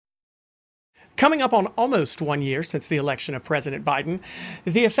Coming up on almost 1 year since the election of President Biden,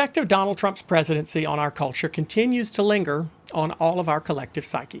 the effect of Donald Trump's presidency on our culture continues to linger on all of our collective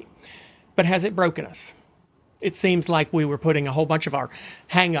psyche. But has it broken us? It seems like we were putting a whole bunch of our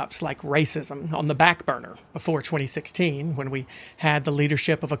hang-ups like racism on the back burner before 2016 when we had the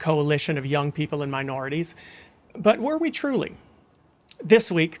leadership of a coalition of young people and minorities. But were we truly?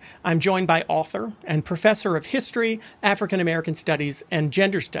 This week, I'm joined by author and professor of history, African American studies, and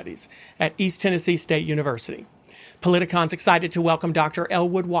gender studies at East Tennessee State University. Politicon's excited to welcome Dr.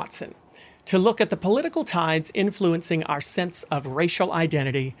 Elwood Watson to look at the political tides influencing our sense of racial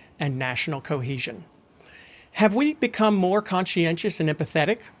identity and national cohesion. Have we become more conscientious and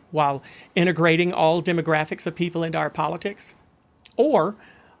empathetic while integrating all demographics of people into our politics? Or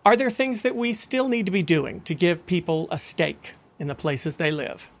are there things that we still need to be doing to give people a stake in the places they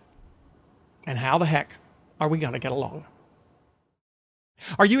live? And how the heck are we going to get along?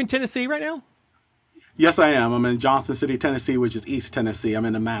 Are you in Tennessee right now? Yes, I am. I'm in Johnson City, Tennessee, which is East Tennessee. I'm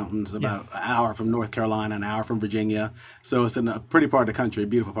in the mountains, about an hour from North Carolina, an hour from Virginia. So it's in a pretty part of the country,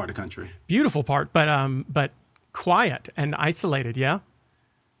 beautiful part of the country. Beautiful part, but quiet and isolated, yeah?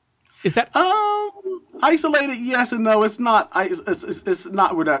 Is that isolated? Yes and no. It's not. It's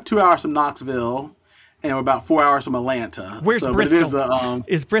not. We're about 2 hours from Knoxville, and we're about 4 hours from Atlanta. Where's Bristol?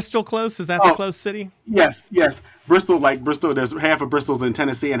 Is Bristol close? Is that the close city? Yes. Bristol, there's half of Bristol's in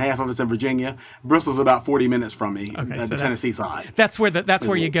Tennessee and half of it's in Virginia. Bristol's about 40 minutes from me, the Tennessee side. That's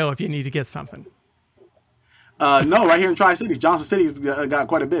where you go if you need to get something. No, right here in Tri-Cities. Johnson City's got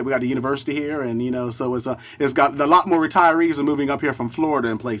quite a bit. We got the university here, and so it's got a lot more retirees are moving up here from Florida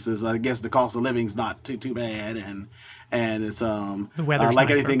and places. I guess the cost of living's not too bad, and it's the weather's like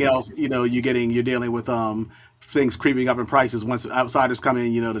nicer. anything else. You're dealing with things creeping up in prices. Once outsiders come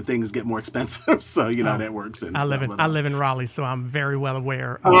in, the things get more expensive. So that works. I live in Raleigh, so I'm very well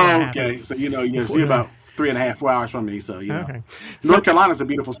aware. Okay, so you're about 3.5, 4 hours from me. So Okay. North Carolina's a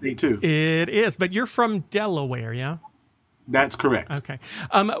beautiful state too. It is, but you're from Delaware, yeah? That's correct. Okay.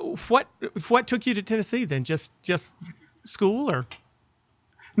 What took you to Tennessee then? Just school or?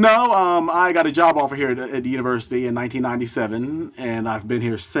 No, I got a job offer here at the university in 1997, and I've been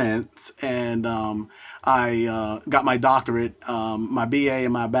here since. And I got my doctorate, my BA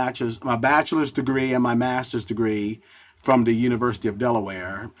and my bachelor's degree and my master's degree from the University of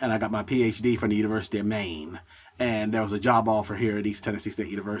Delaware, and I got my PhD from the University of Maine. And there was a job offer here at East Tennessee State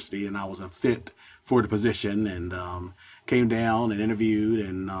University, and I was a fit for the position, and came down and interviewed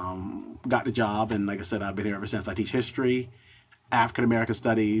and got the job. And like I said, I've been here ever since. I teach history, African American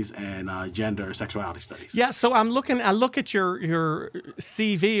studies, and gender sexuality studies. Yeah, so I look at your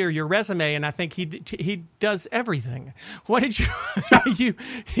CV or your resume, and I think he does everything. What did you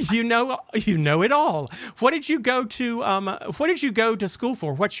you know it all? What did you go to school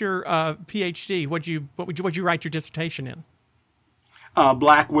for? What's your PhD? What'd you write your dissertation in?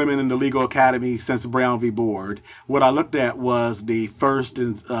 Black women in the legal academy since Brown v. Board. What I looked at was the first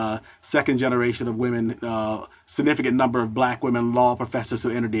and second generation of women, significant number of black women law professors who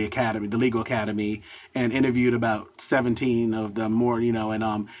entered the legal academy, and interviewed about 17 of them more,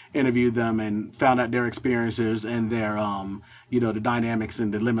 and interviewed them and found out their experiences and their, the dynamics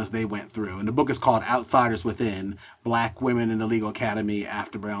and dilemmas they went through. And the book is called Outsiders Within: Black Women in the Legal Academy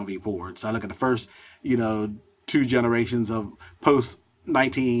After Brown v. Board. So I look at the first, two generations of post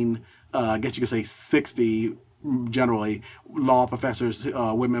 19, I guess you could say 60, generally, law professors,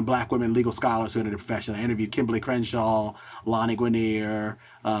 black women, legal scholars who entered the profession. I interviewed Kimberly Crenshaw, Lonnie Guinier,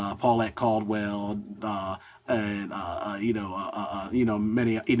 Paulette Caldwell, and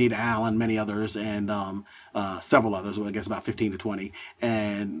many, Anita Allen, many others, and several others. Well, I guess about 15 to 20,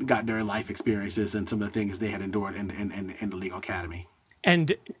 and got their life experiences and some of the things they had endured in the legal academy.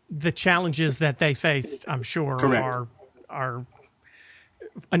 And the challenges that they faced, I'm sure, Correct. are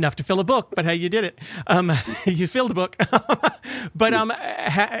enough to fill a book. But hey, you did it. You filled a book. But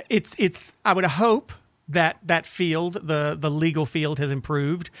it's. I would hope that field, the legal field, has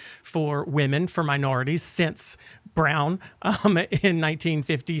improved for women, for minorities since Brown in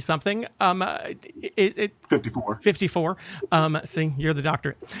 1950 something. 54. 54. See, you're the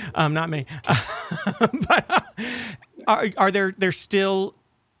doctorate, not me. But are there still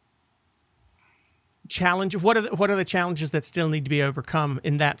challenges? What are the challenges that still need to be overcome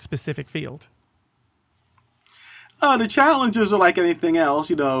in that specific field? The challenges are like anything else,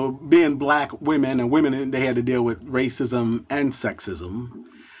 being black women, and women, they had to deal with racism and sexism.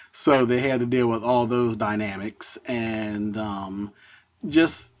 So they had to deal with all those dynamics, and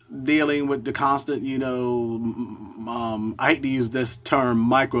just dealing with the constant, I hate to use this term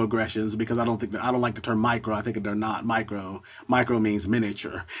microaggressions because I don't like the term micro. I think they're not micro. Micro means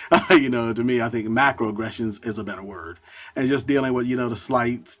miniature. To me, I think macroaggressions is a better word. And just dealing with, the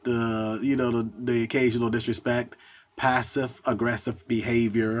slights, the occasional disrespect, passive aggressive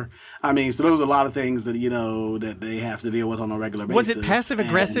behavior. I mean, so those are a lot of things that that they have to deal with on a regular basis. Was it passive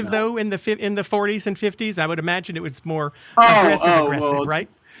aggressive though in the 40s and 50s? I would imagine it was more aggressive, well, right?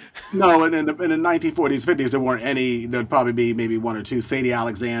 No, and in the 1940s, 50s, there weren't any. There'd probably be maybe one or two. Sadie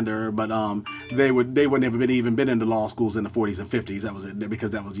Alexander, but they wouldn't have even been into law schools in the 40s and 50s. That was it, because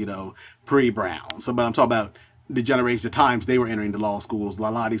that was pre-Brown. So, but I'm talking about the generation, the times they were entering the law schools. A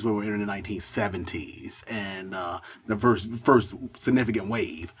lot of these were entering in the 1970s, and the first significant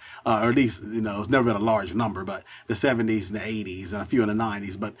wave, or at least it's never been a large number, but the 70s and the 80s, and a few in the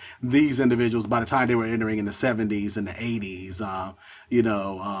 90s. But these individuals, by the time they were entering in the 70s and the 80s,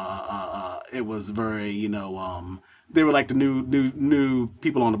 it was very they were like the new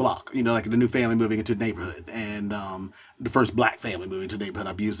people on the block, like the new family moving into the neighborhood, and the first black family moving to the neighborhood.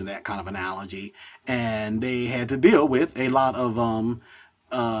 I'm using that kind of analogy, and they had to deal with a lot of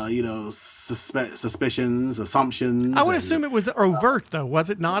suspicions, assumptions. I would assume it was overt, though, was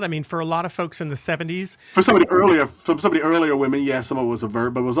it not? I mean, for a lot of folks in the 70s, for some of the earlier women, yes, some of it was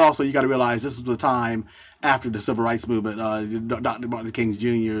overt, but it was also, you got to realize, this was the time after the civil rights movement. Dr. Martin Luther King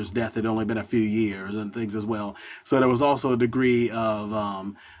Jr.'s death had only been a few years and things as well. So there was also a degree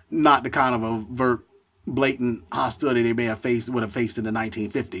of not the kind of overt, blatant hostility they would have faced in the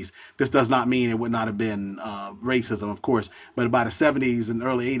 1950s. This does not mean it would not have been racism, of course, but by the 70s and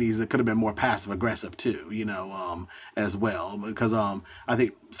early 80s, it could have been more passive aggressive too, as well, because I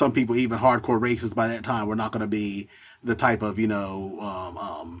think some people, even hardcore racists by that time, were not going to be the type of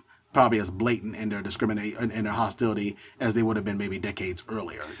probably as blatant in their discrimination and their hostility as they would have been maybe decades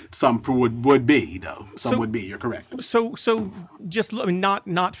earlier. Some would be, though. Some would be. You're correct. So just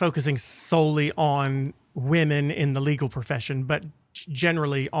not focusing solely on women in the legal profession, but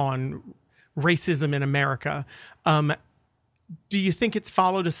generally on racism in America. Do you think it's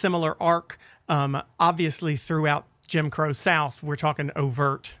followed a similar arc? Obviously, throughout Jim Crow South, we're talking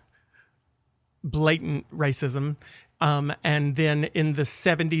overt, blatant racism. And then in the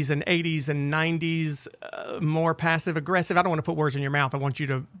 70s and 80s and 90s, more passive aggressive. I don't want to put words in your mouth. I want you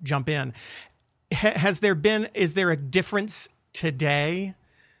to jump in. Is there a difference today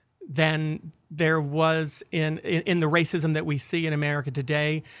than there was in the racism that we see in America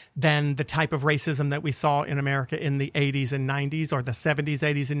today than the type of racism that we saw in America in the 80s and 90s, or the 70s,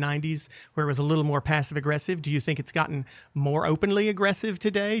 80s, and 90s, where it was a little more passive aggressive? Do you think it's gotten more openly aggressive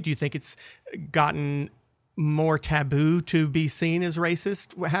today? Do you think it's gotten more taboo to be seen as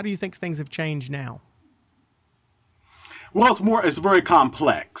racist? How do you think things have changed now? Well, it's very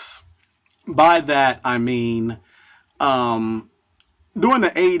complex. By that, I mean, during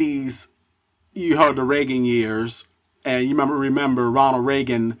the 80s, you heard the Reagan years, and you remember Ronald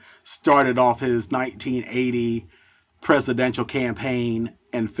Reagan started off his 1980 presidential campaign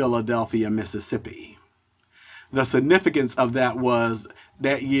in Philadelphia, Mississippi. The significance of that was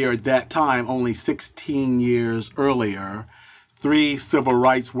that year, at that time, only 16 years earlier, 3 civil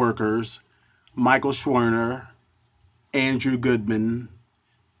rights workers, Michael Schwerner, Andrew Goodman,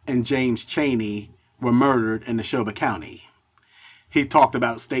 and James Chaney, were murdered in Neshoba County. He talked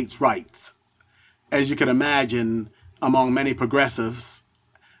about states' rights. As you can imagine, among many progressives,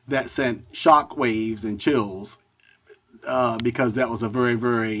 that sent shockwaves and chills because that was a very,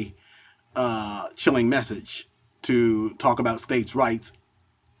 very chilling message to talk about states' rights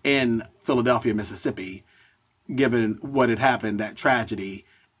in Philadelphia, Mississippi, given what had happened, that tragedy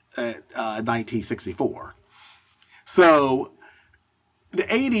in 1964. So the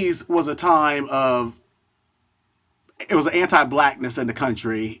 80s was a time of, it was an anti-blackness in the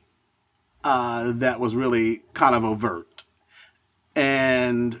country that was really kind of overt.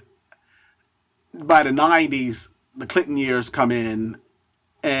 And by the 90s, the Clinton years come in,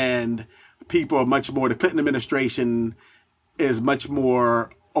 and people are much more, the Clinton administration is much more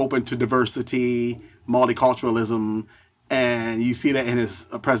open to diversity, multiculturalism, and you see that in his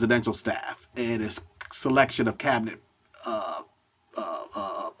presidential staff and his selection of cabinet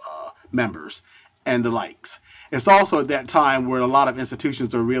members and the likes. It's also at that time where a lot of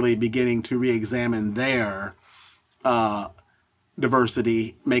institutions are really beginning to re-examine their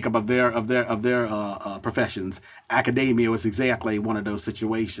diversity makeup of their professions. Academia was exactly one of those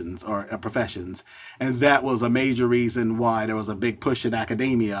situations or professions, and that was a major reason why there was a big push in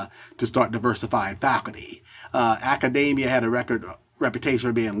academia to start diversifying faculty. Academia had a reputation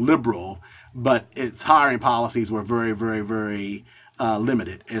of being liberal, but its hiring policies were very, very, very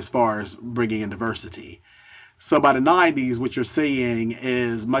limited as far as bringing in diversity. So by the 90s, what you're seeing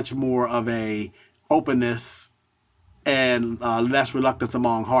is much more of a openness and less reluctance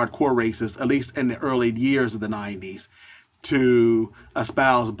among hardcore racists, at least in the early years of the 90s, to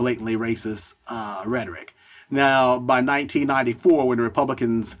espouse blatantly racist rhetoric. Now, by 1994, when the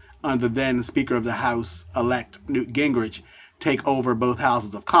Republicans, under then Speaker of the House-elect Newt Gingrich, take over both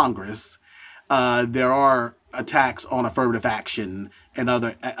houses of Congress, there are attacks on affirmative action and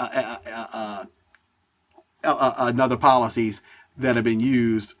other policies that have been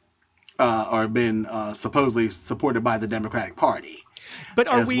used or been supposedly supported by the Democratic Party. But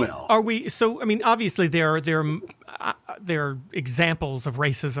are we? So I mean, obviously there are examples of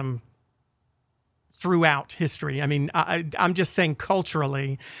racism throughout history. I mean, I'm just saying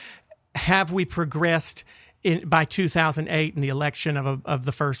culturally, have we progressed by 2008 in the election of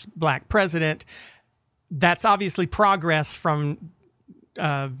the first black president? That's obviously progress from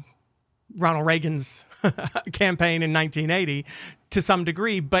Ronald Reagan's campaign in 1980 to some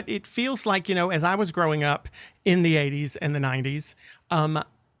degree, but it feels like, as I was growing up in the 80s and the 90s,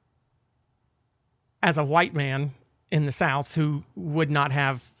 as a white man in the South who would not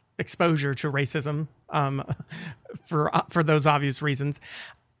have exposure to racism for those obvious reasons,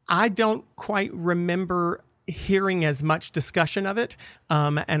 I don't quite remember hearing as much discussion of it.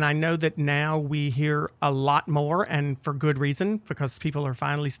 And I know that now we hear a lot more, and for good reason, because people are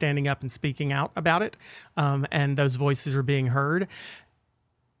finally standing up and speaking out about it. And those voices are being heard.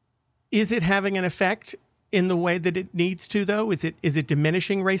 Is it having an effect in the way that it needs to, though? Is it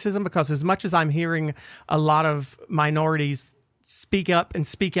diminishing racism? Because as much as I'm hearing a lot of minorities speak up and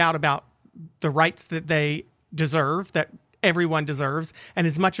speak out about the rights that they deserve, that everyone deserves, and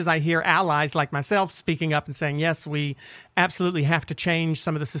as much as I hear allies like myself speaking up and saying, yes, we absolutely have to change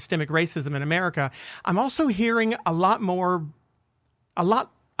some of the systemic racism in America, I'm also hearing a lot more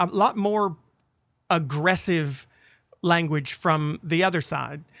aggressive language from the other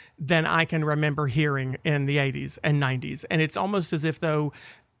side than I can remember hearing in the 80s and 90s. And it's almost as if, though,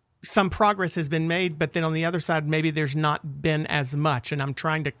 some progress has been made, but then on the other side, maybe there's not been as much. And I'm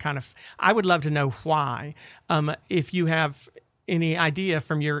trying to I would love to know why. If you have any idea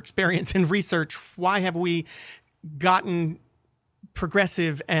from your experience in research, why have we gotten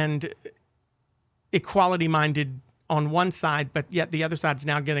progressive and equality-minded on one side, but yet the other side's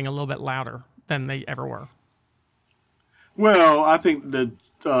now getting a little bit louder than they ever were? Well, I think the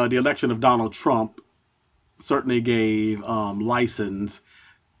election of Donald Trump certainly gave license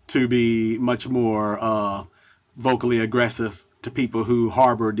to be much more vocally aggressive to people who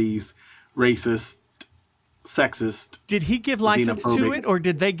harbor these racist, sexist. Did he give license to it, or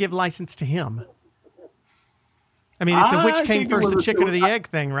did they give license to him? I mean, it's a which came first, the chicken or the egg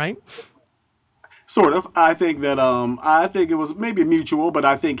thing, right? Sort of. I think that I think it was maybe mutual, but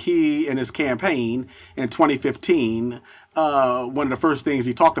I think he in his campaign in 2015, one of the first things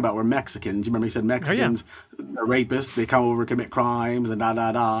he talked about were Mexicans. You remember he said Mexicans, are rapists, they come over, commit crimes, and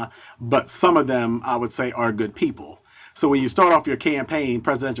da. But some of them, I would say, are good people. So when you start off your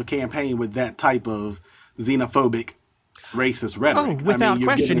presidential campaign, with that type of xenophobic, racist rhetoric, without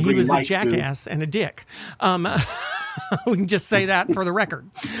question, he was a jackass and a dick. We can just say that for the record.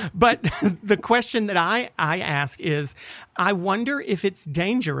 But the question that I ask is, I wonder if it's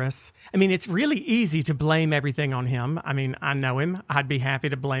dangerous. I mean, it's really easy to blame everything on him. I mean, I know him. I'd be happy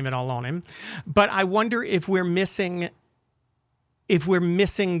to blame it all on him. But I wonder if we're missing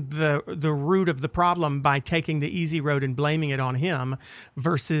the root of the problem by taking the easy road and blaming it on him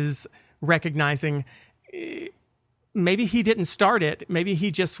versus recognizing maybe he didn't start it. Maybe he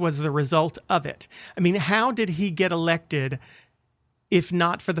just was the result of it. I mean, how did he get elected if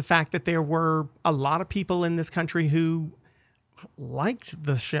not for the fact that there were a lot of people in this country who liked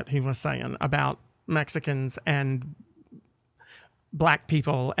the shit he was saying about Mexicans and black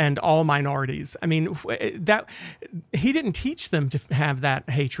people and all minorities? I mean, that he didn't teach them to have that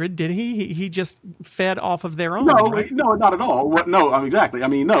hatred, did he? He just fed off of their own. No, right? no, not at all. No, exactly. I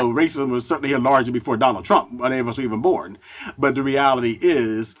mean, no, racism was certainly here largely before Donald Trump, when any of us were even born. But the reality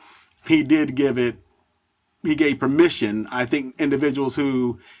is, he gave permission. I think individuals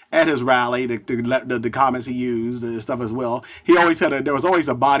who, at his rally, the comments he used and stuff as well, there was always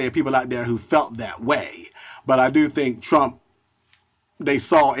a body of people out there who felt that way. But I do think they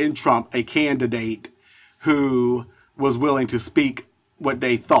saw in Trump a candidate who was willing to speak what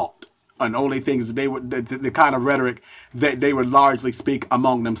they thought, and only things the kind of rhetoric that they would largely speak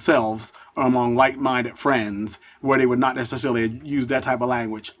among themselves or among like-minded friends, where they would not necessarily use that type of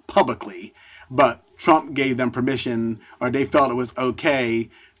language publicly. But Trump gave them permission, or they felt it was okay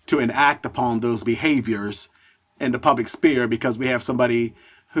to enact upon those behaviors in the public sphere because we have somebody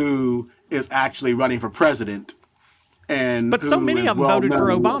who is actually running for president and But so who many is of them well voted for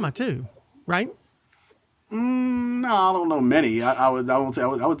known. Obama too, right? No, I don't know many. I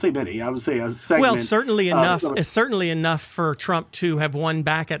would say many. I would say a Well, segment. certainly enough. So- It's certainly enough for Trump to have won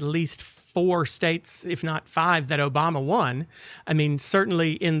back at least 4 states, if not 5, that Obama won. I mean,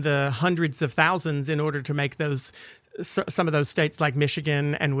 certainly in the hundreds of thousands in order to make those some of those states like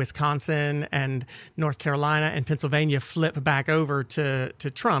Michigan and Wisconsin and North Carolina and Pennsylvania flip back over to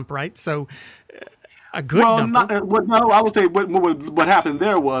Trump, right? So a good well, number. no, I would say what happened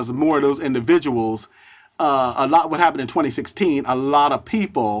there was more of those individuals. What happened in 2016, a lot of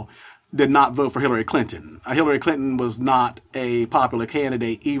people did not vote for Hillary Clinton. Hillary Clinton was not a popular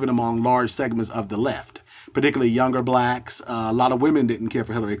candidate even among large segments of the left, particularly younger blacks. A lot of women didn't care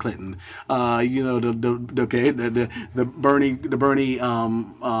for Hillary Clinton.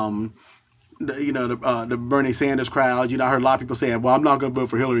 The Bernie Sanders crowd. I heard a lot of people saying, "Well, I'm not going to vote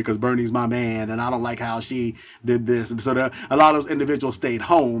for Hillary because Bernie's my man, and I don't like how she did this." And so a lot of those individuals stayed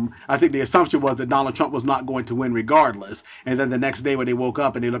home. I think the assumption was that Donald Trump was not going to win regardless. And then the next day when they woke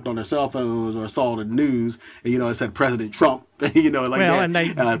up and they looked on their cell phones or saw the news, it said President Trump. Like well, that. and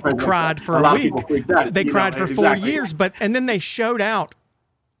they cried for a a lot of week. people freaked out, They cried for 4 exactly. years, and then they showed out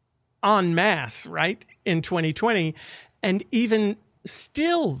en masse, right, in 2020. And even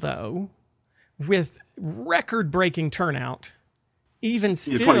still, though, with record-breaking turnout, even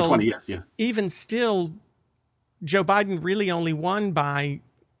still, 2020, yes. even still, Joe Biden really only won by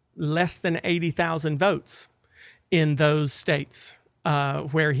less than 80,000 votes in those states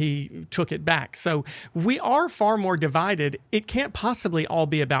where he took it back. So we are far more divided. It can't possibly all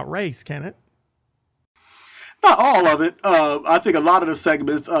be about race, can it? Not all of it. I think a lot of the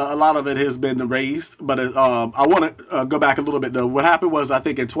segments, a lot of it has been erased. But I want to go back a little bit, though. What happened was, I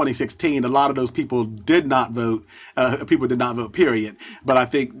think in 2016, a lot of those people did not vote. People did not vote, period. But I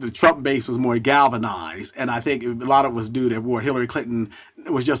think the Trump base was more galvanized. And I think a lot of it was due to where Hillary Clinton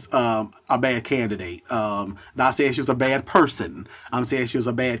was just a bad candidate. Not saying she was a bad person. I'm saying she was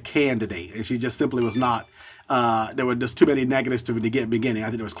a bad candidate. And she just simply was not. There were just too many negatives to the beginning. I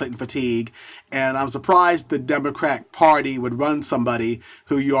think there was Clinton fatigue. And I'm surprised the Democrat Party would run somebody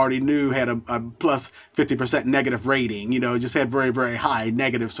who you already knew had a plus 50% negative rating, just had very, very high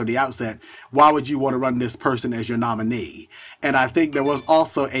negatives from the outset. Why would you want to run this person as your nominee? And I think there was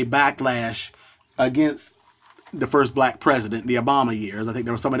also a backlash against the first black president, the Obama years. I think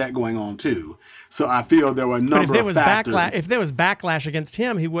there was some of that going on too. So I feel there were a number of factors. If there was backlash against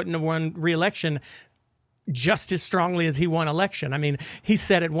him, he wouldn't have won re-election just as strongly as he won election. I mean, he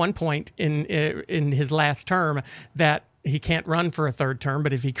said at one point in his last term that he can't run for a third term,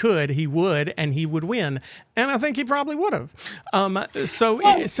 but if he could, he would, and he would win. And I think he probably would have. I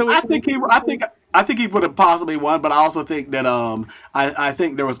think he would have possibly won, but I also think that I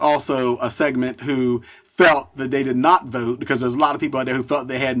think there was also a segment who felt that they did not vote because there's a lot of people out there who felt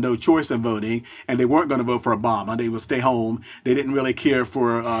they had no choice in voting and they weren't going to vote for Obama. They would stay home. They didn't really care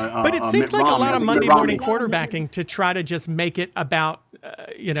for But it seems like a lot of Monday morning quarterbacking to try to just make it about,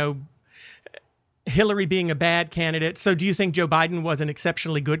 Hillary being a bad candidate. So do you think Joe Biden was an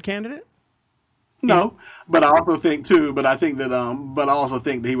exceptionally good candidate? No, but I also think too. But I think that. But I also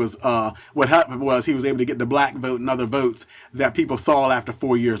think that he was. What happened was he was able to get the black vote and other votes that people saw after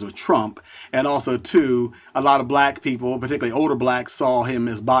 4 years of Trump, and also too, a lot of black people, particularly older blacks, saw him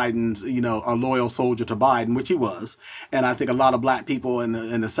as Biden's, a loyal soldier to Biden, which he was. And I think a lot of black people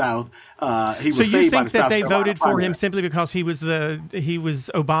in the South, he was. So you saved by think the that South they Carolina voted for primary. him simply because he was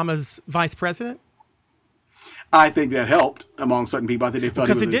Obama's vice president? I think that helped among certain people. I think they felt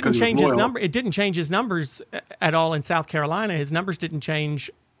Because it didn't change his loyal. number. It didn't change his numbers at all in South Carolina. His numbers didn't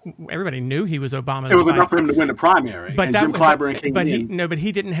change. Everybody knew he was Obama's. It was vice. enough for him to win the primary. But and that, Jim Clyburn came but in. but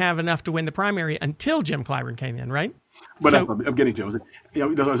he didn't have enough to win the primary until Jim Clyburn came in, right? But that's what I'm getting to.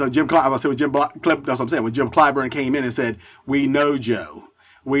 So Jim Clyburn, that's what I'm saying. When Jim Clyburn came in and said, "We know Joe,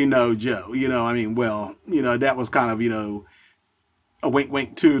 we know Joe," that was kind of a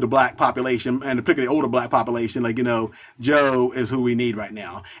wink to the black population, and particularly older black population, Joe is who we need right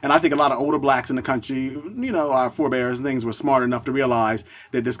now. And I think a lot of older blacks in the country, our forebears and things, were smart enough to realize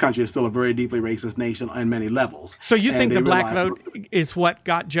that this country is still a very deeply racist nation on many levels. So you think the black vote is what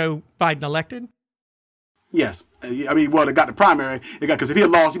got Joe Biden elected? Yes. I mean, well, it got the primary. Because if he had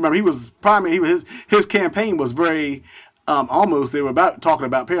lost, remember, he was primary. His campaign was very almost they were about talking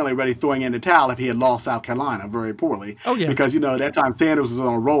about apparently already throwing in the towel if he had lost South Carolina very poorly. Oh yeah. Because at that time Sanders was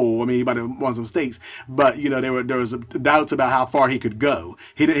on a roll. I mean, anybody won some states, but there was doubts about how far he could go.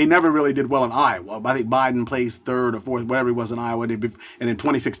 He never really did well in Iowa. I think Biden placed third or fourth, whatever he was in Iowa. And in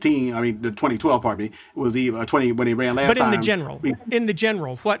 2016, I mean the 2012, pardon me, was the 20 when he ran last time. But in the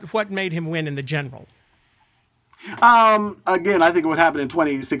general, what made him win in the general? Again, I think what happened in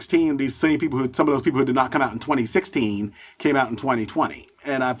 2016, some of those people who did not come out in 2016 came out in 2020.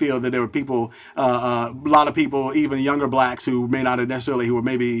 And I feel that there were people, a lot of people, even younger blacks who may not have necessarily, who were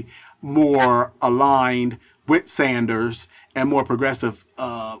maybe more aligned with Sanders and more progressive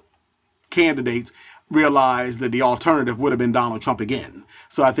candidates, realized that the alternative would have been Donald Trump again.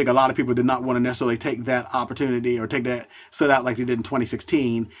 So I think a lot of people did not want to necessarily take that opportunity or set out like they did in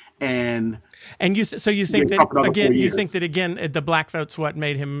 2016. And you think that again the black vote's what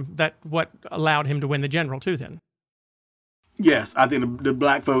allowed him to win the general too then? Yes, I think the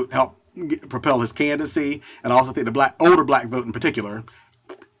black vote helped propel his candidacy, and I also think the older black vote in particular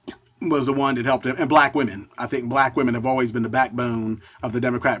was the one that helped him. And black women. I think black women have always been the backbone of the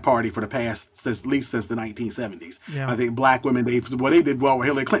Democratic Party for the past, at least since the 1970s. Yeah. I think black women, they did well with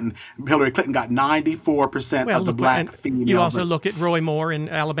Hillary Clinton. Hillary Clinton got 94% of the black females. You also look at Roy Moore in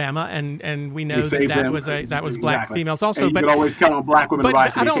Alabama, and we know that was black exactly. females also. And you could always count on black women to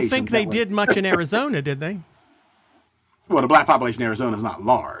rise to the occasion. But I don't think they did much in Arizona, did they? Well, the black population in Arizona is not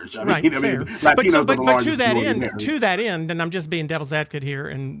large. I mean, fair. Latinos but to that end, and I'm just being devil's advocate here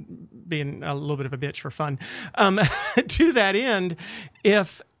and being a little bit of a bitch for fun. To that end,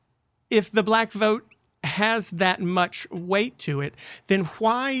 if the black vote has that much weight to it, then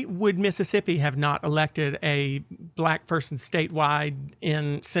why would Mississippi have not elected a black person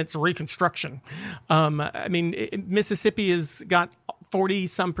statewide since Reconstruction? I mean, Mississippi has got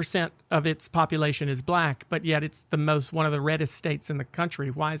 40-some% of its population is black, but yet it's one of the reddest states in the country.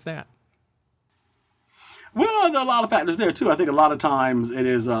 Why is that? Well, there are a lot of factors there too. I think a lot of times it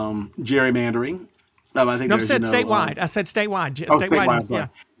is gerrymandering. I said statewide. I said statewide. Statewide.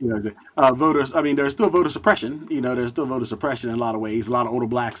 Yeah. Voters. I mean, there's still voter suppression. There's still voter suppression in a lot of ways. A lot of older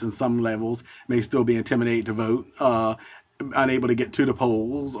blacks in some levels may still be intimidated to vote, unable to get to the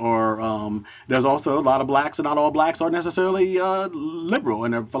polls. Or there's also a lot of blacks, and not all blacks are necessarily liberal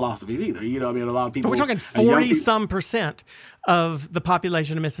in their philosophies either. I mean, a lot of people. But we're talking 40-some% of the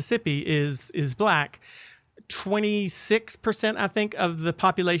population of Mississippi is black. 26%, I think, of the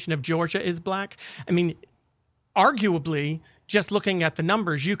population of Georgia is black. I mean, arguably, just looking at the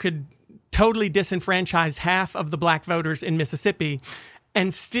numbers, you could totally disenfranchise half of the black voters in Mississippi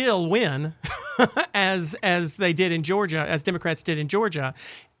and still win, as they did in Georgia, as Democrats did in Georgia,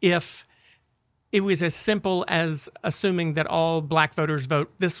 if it was as simple as assuming that all black voters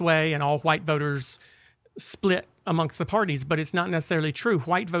vote this way and all white voters split amongst the parties. But it's not necessarily true.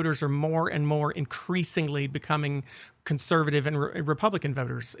 White voters are more and more increasingly becoming conservative and Republican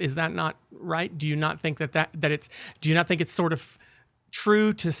voters. Is that not right? Do you not think do you not think it's sort of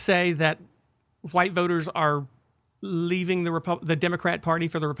true to say that white voters are leaving the Democrat Party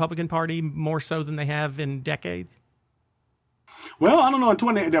for the Republican Party more so than they have in decades? Well, I don't know.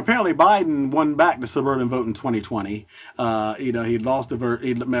 Apparently Biden won back the suburban vote in 2020. He lost the vote.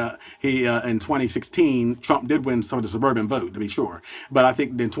 In 2016, Trump did win some of the suburban vote, to be sure. But I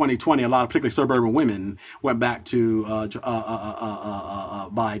think in 2020, a lot of particularly suburban women went back to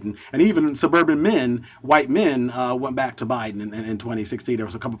Biden, and even suburban men, white men, went back to Biden in 2016. There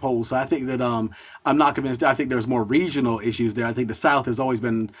was a couple polls. So I think that I'm not convinced. I think there's more regional issues there. I think the South has always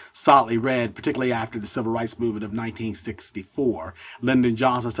been solidly red, particularly after the Civil Rights Movement of 1964. Lyndon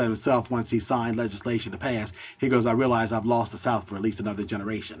Johnson said himself once he signed legislation to pass, he goes, I realize I've lost the South for at least another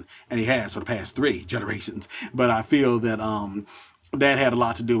generation. And he has for the past 3 generations. But I feel that that had a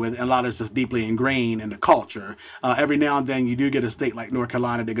lot to do with it, and a lot is just deeply ingrained in the culture. Every now and then you do get a state like North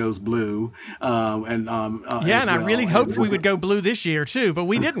Carolina that goes blue. I really hoped we would go blue this year too, but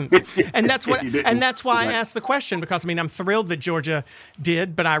we didn't. And that's why I asked the question, because I'm thrilled that Georgia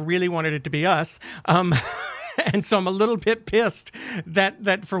did, but I really wanted it to be us. And so I'm a little bit pissed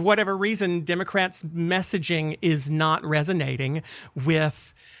that for whatever reason, Democrats' messaging is not resonating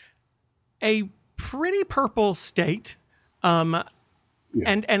with a pretty purple state. And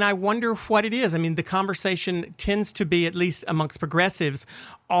I wonder what it is. I mean, the conversation tends to be, at least amongst progressives,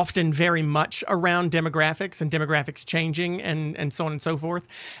 often very much around demographics and demographics changing and so on and so forth.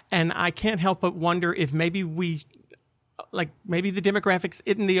 And I can't help but wonder if maybe maybe the demographics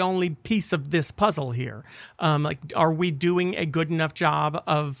isn't the only piece of this puzzle here. Are we doing a good enough job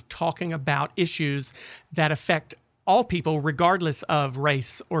of talking about issues that affect all people, regardless of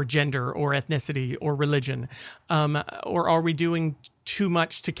race or gender or ethnicity or religion? Or are we doing too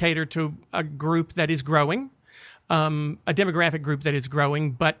much to cater to a group that is growing, a demographic group that is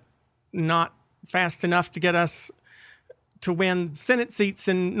growing, but not fast enough to get us to win Senate seats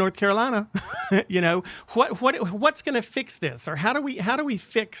in North Carolina? What's going to fix this, or how do we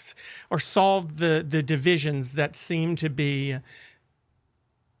fix or solve the divisions that seem to be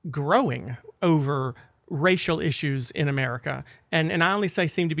growing over racial issues in America? And I only say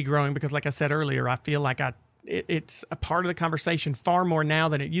seem to be growing because, like I said earlier, I feel like it's a part of the conversation far more now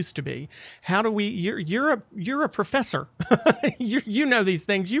than it used to be. How do we? You're a professor. you know these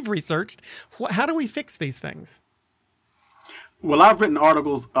things. You've researched. How do we fix these things? Well, I've written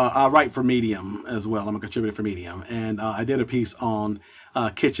articles. I write for Medium as well. I'm a contributor for Medium, and I did a piece on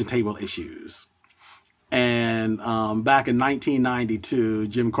kitchen table issues. And back in 1992,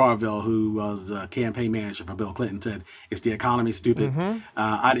 Jim Carville, who was a campaign manager for Bill Clinton, said, "Is the economy stupid?" Mm-hmm.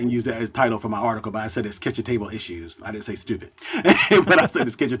 I didn't use that as title for my article, but I said it's kitchen table issues. I didn't say stupid, but I said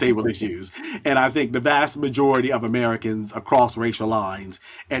it's kitchen table issues. And I think the vast majority of Americans across racial lines,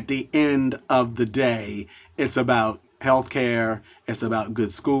 at the end of the day, it's about healthcare, it's about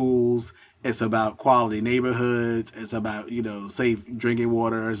good schools, it's about quality neighborhoods, it's about, safe drinking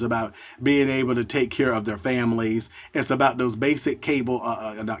water, it's about being able to take care of their families, it's about those basic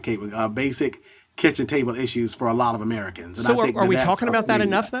basic kitchen table issues for a lot of Americans. And so I think are we talking about that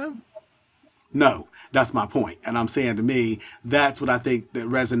enough, though? No, that's my point. And I'm saying, to me, that's what I think that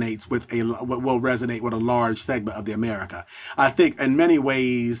resonates with what will resonate with a large segment of the America. I think in many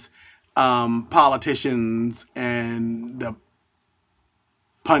ways, politicians and the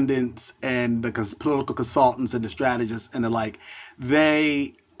pundits and the political consultants and the strategists and the like,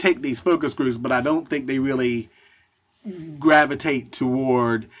 they take these focus groups, but I don't think they really gravitate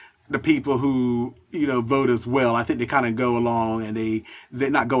toward the people who vote as well. I think they kind of go along, and they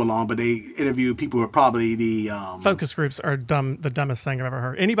not go along, but they interview people who are probably the focus groups are the dumbest thing I've ever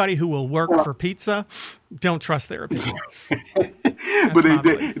heard. Anybody who will work for pizza, don't trust their opinion. But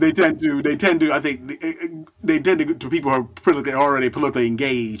they tend to I think they tend to people who are already politically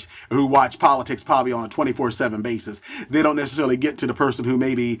engaged, who watch politics probably on a 24/7 basis. They don't necessarily get to the person who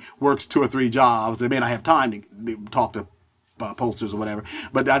maybe works 2 or 3 jobs. They may not have time to talk to pollsters or whatever,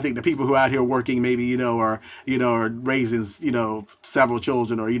 but I think the people who are out here working maybe are raising several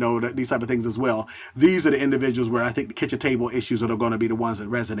children, or these type of things as well. These are the individuals where I think the kitchen table issues are going to be the ones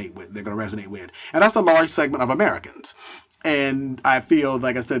that resonate with. They're going to resonate with, and that's a large segment of Americans. And I feel,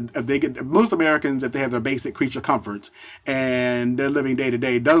 like I said, most Americans, if they have their basic creature comforts and they're living day to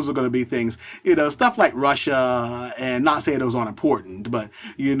day, those are going to be things, stuff like Russia, and not saying those aren't important, but,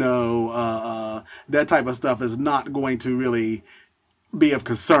 that type of stuff is not going to really be of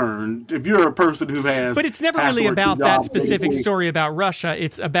concern. If you're a person who has... But it's never really about that specific story about Russia.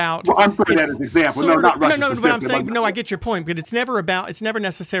 It's about... Well, I'm putting that as an example. No, not Russia. No, but I'm saying... No, I get your point, but it's never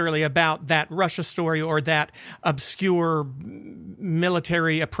necessarily about that Russia story or that obscure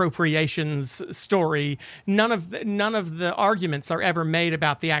military appropriations story. None of the arguments are ever made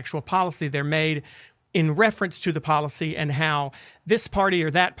about the actual policy. They're made in reference to the policy and how this party or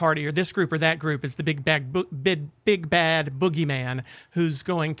that party or this group or that group is the big bad boogeyman who's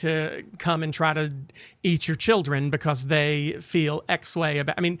going to come and try to eat your children because they feel X way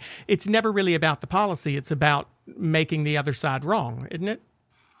about. I mean, it's never really about the policy. It's about making the other side wrong, isn't it?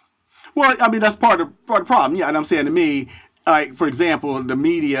 Well, I mean, that's part of the problem. Yeah, and I'm saying, to me, like, for example, the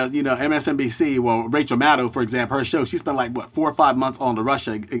media, MSNBC, well, Rachel Maddow, for example, her show, she spent 4 or 5 months on the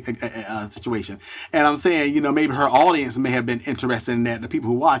Russia situation. And I'm saying, maybe her audience may have been interested in that, the people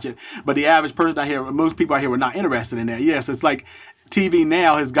who watch it, but the average person out here, most people out here were not interested in that. Yes, it's like TV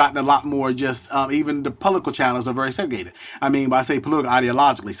now has gotten a lot more just, even the political channels are very segregated. I mean, when I say political,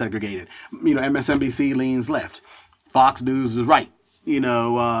 ideologically segregated. MSNBC leans left. Fox News is right.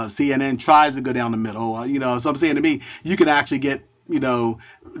 CNN tries to go down the middle. So I'm saying, to me, you can actually get, the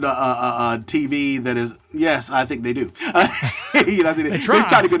TV that is, yes, I think they do. They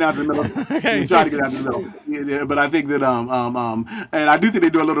try to go down to the middle. Okay. They try to go down to the middle. Yeah, but I think that, and I do think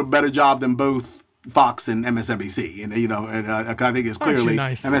they do a little better job than both Fox and MSNBC, and I think it's clearly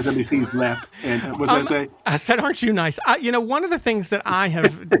nice? MSNBC's left. And what's that say? I said, "Aren't you nice?" One of the things that I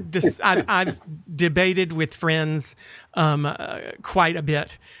have I've debated with friends quite a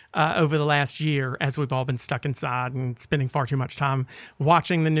bit over the last year, as we've all been stuck inside and spending far too much time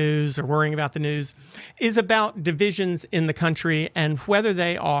watching the news or worrying about the news, is about divisions in the country and whether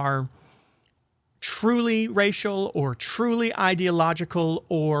they are truly racial or truly ideological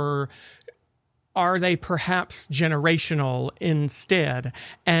or are they perhaps generational instead?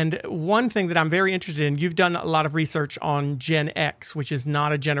 And one thing that I'm very interested in, you've done a lot of research on Gen X, which is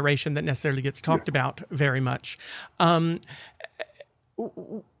not a generation that necessarily gets talked about very much.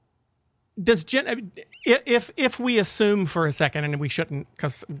 Does if we assume for a second, and we shouldn't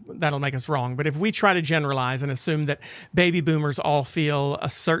because that'll make us wrong, but if we try to generalize and assume that baby boomers all feel a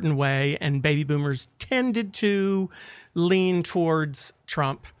certain way, and baby boomers tended to lean towards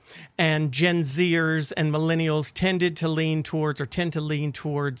Trump, and Gen Zers and millennials tend to lean towards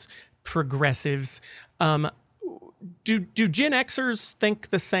progressives, do Gen Xers think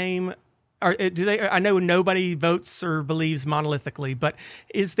the same? Or do they? I know nobody votes or believes monolithically, but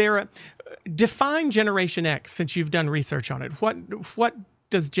is there define Generation X, since you've done research on it? What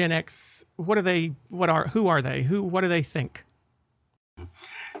does Gen X? Who are they? What do they think?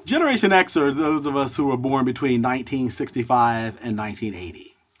 Generation X are those of us who were born between 1965 and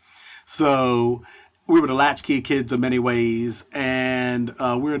 1980. So we were the latchkey kids in many ways, and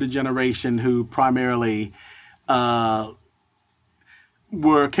we're the generation who primarily came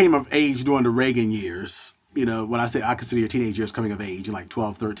of age during the Reagan years. When I say I consider your teenage years coming of age, like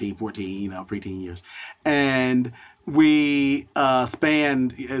 12, 13, 14, preteen years. And we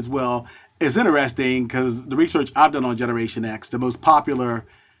spanned as well. It's interesting because the research I've done on Generation X, the most popular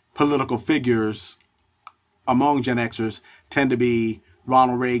political figures among Gen Xers tend to be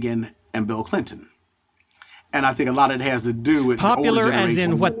Ronald Reagan and Bill Clinton. And I think a lot of it has to do with popular, as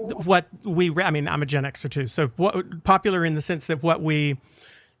in what we. I mean, I'm a Gen Xer too. So popular in the sense that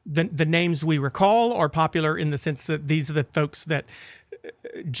the names we recall, or popular in the sense that these are the folks that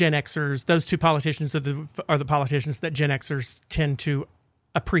Gen Xers, those two politicians are the politicians that Gen Xers tend to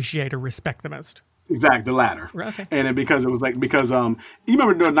appreciate or respect the most. Exactly, the latter. Okay. And it, because you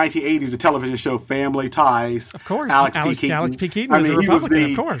remember during the 1980s, the television show Family Ties. Of course. Alex P. Keaton was a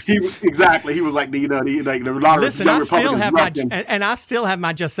Republican, of course. He was like the lot of Listen, I still have I still have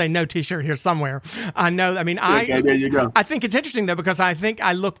my Just Say No t-shirt here somewhere. I know. I mean, okay, there you go. I think it's interesting though, because I think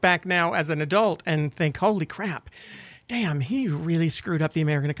I look back now as an adult and think, holy crap. Damn, he really screwed up the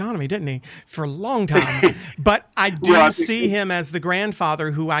American economy, didn't he? For a long time. But I do see him as the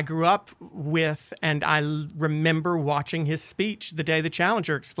grandfather who I grew up with, and I remember watching his speech the day the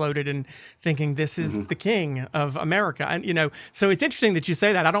Challenger exploded and thinking, this is the king of America. And, so it's interesting that you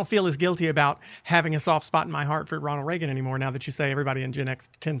say that. I don't feel as guilty about having a soft spot in my heart for Ronald Reagan anymore now that you say everybody in Gen X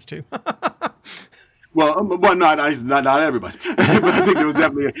tends to. Well, not everybody, but I think there was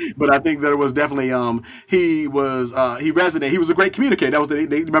definitely. But I think there was definitely. He resonated. He was a great communicator. That was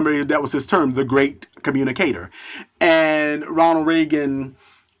remember that was his term, the great communicator. And Ronald Reagan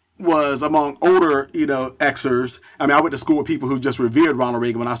was among older, Xers. I mean, I went to school with people who just revered Ronald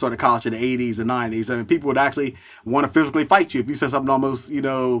Reagan when I started college in the 80s and 90s. I mean, people would actually want to physically fight you if you said something almost,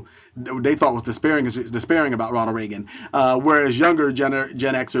 they thought was despairing about Ronald Reagan. Whereas younger Gen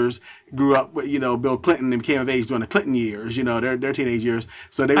Xers grew up with, Bill Clinton and came of age during the Clinton years, their teenage years.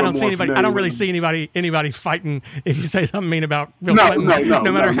 So they I don't really see anybody fighting if you say something mean about Bill Clinton,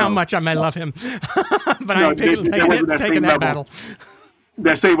 no matter how much I may love him. But I ain't taking that battle.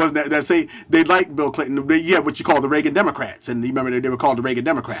 They like Bill Clinton. They what you call the Reagan Democrats, and you remember they were called the Reagan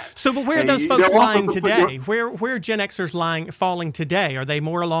Democrats. So, but where are those folks lying today? Where are Gen Xers falling today? Are they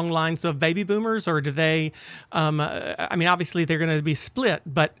more along lines of baby boomers, or do they? I mean, obviously they're going to be split,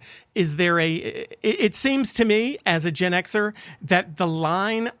 but is there it seems to me as a Gen Xer that the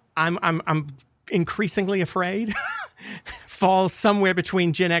line I'm increasingly afraid falls somewhere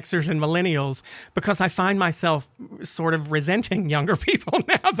between Gen Xers and millennials, because I find myself sort of resenting younger people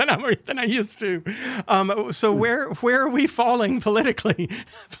now than I used to. So where are we falling politically?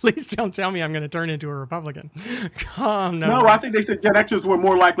 Please don't tell me I'm going to turn into a Republican. No, I think they said Gen Xers were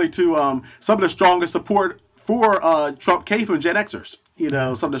more likely to some of the strongest support for Trump came from Gen Xers.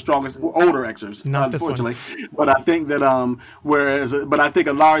 Some of the strongest older Xers, unfortunately. But I think that but I think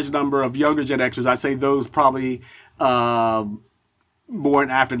a large number of younger Gen Xers, I'd say those probably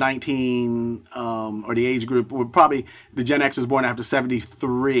born after 19 or the age group were probably the Gen Xers born after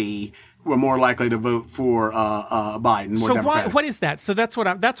 73 were more likely to vote for Biden. So what is that? So that's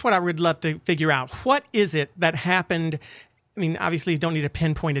what I would love to figure out. What is it that happened? I mean, obviously you don't need to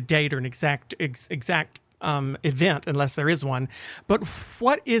pinpoint a date or an exact event unless there is one. But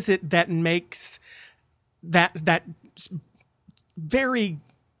what is it that makes that very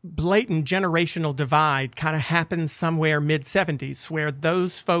blatant generational divide kind of happens somewhere mid-70s, where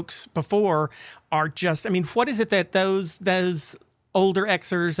those folks before are just, I mean, what is it that those older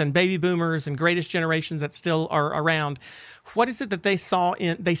Xers and baby boomers and greatest generations that still are around, what is it that they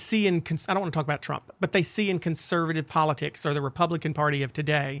see in, I don't want to talk about Trump, but they see in conservative politics or the Republican Party of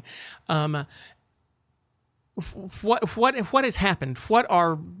today, what has happened? What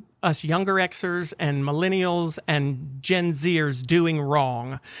are us younger Xers and millennials and Gen Zers doing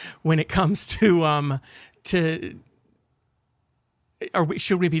wrong when it comes to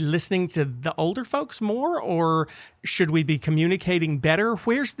should we be listening to the older folks more, or should we be communicating better?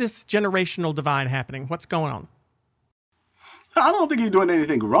 Where's this generational divide happening? What's going on? I don't think you're doing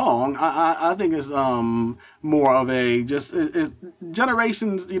anything wrong. I think it's more of a just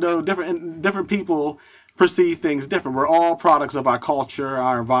generations. Different people perceive things different. We're all products of our culture,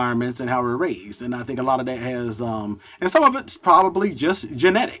 our environments, and how we're raised. And I think a lot of that has, and some of it's probably just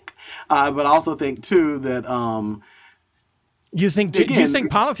genetic. But I also think too that you think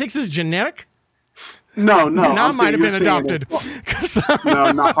politics is genetic? No. And I might have been adopted.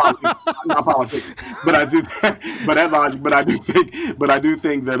 No, not politics. Not politics. But I do. But that logic. But I do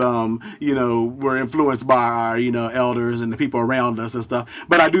think that we're influenced by our elders and the people around us and stuff.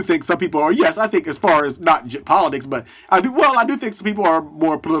 But I do think some people are. Yes, I think as far as not politics, but I do think some people are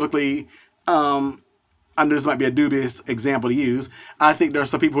more politically. I know this might be a dubious example to use. I think there are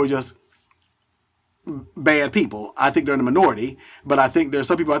some people who are just bad people. I think they're in the minority, but I think there's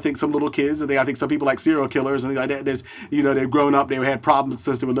some people, I think some little kids, and I think some people like serial killers and things like that. There's, they've grown up, they've had problems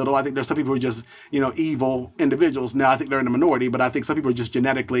since they were little. I think there's some people who are just, evil individuals. Now, I think they're in the minority, but I think some people are just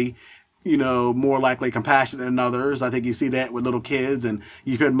genetically, more likely compassionate than others. I think you see that with little kids, and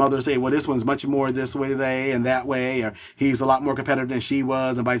you've heard mothers say, well, this one's much more this way, and that way, or he's a lot more competitive than she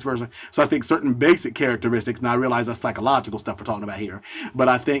was, and vice versa. So I think certain basic characteristics, and I realize that's psychological stuff we're talking about here, but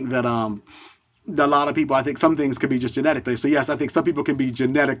I think that, a lot of people, I think some things could be just genetically. So yes, I think some people can be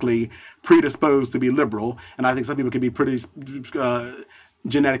genetically predisposed to be liberal, and I think some people can be pretty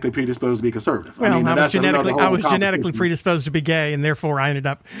genetically predisposed to be conservative. Well, I was genetically predisposed to be gay, and therefore I ended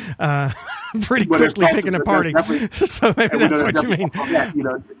up pretty quickly picking a party. So maybe that's what you mean.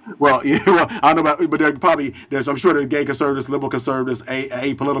 Well, I don't know about, but I'm sure there are gay conservatives, liberal conservatives,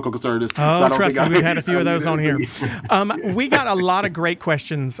 apolitical conservatives. Oh, so trust me, we've had a few of those on here. We got a lot of great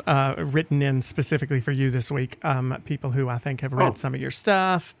questions written in specifically for you this week. People who I think have read some of your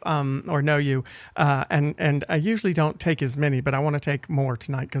stuff or know you, and I usually don't take as many, but I want to take more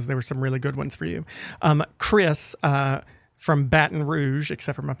tonight because there were some really good ones for you. Chris from Baton Rouge,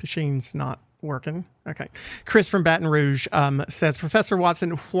 except for my machine's not working. Okay. Chris from Baton Rouge says, Professor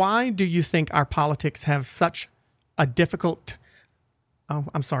Watson, why do you think our politics have such a difficult... Oh,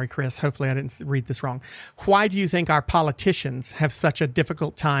 I'm sorry, Chris. Hopefully I didn't read this wrong. Why do you think our politicians have such a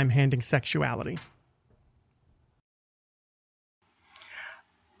difficult time handling sexuality?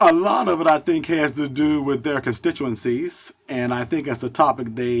 A lot of it, I think, has to do with their constituencies, and I think that's a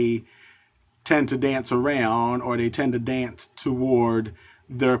topic they tend to dance around, or they tend to dance toward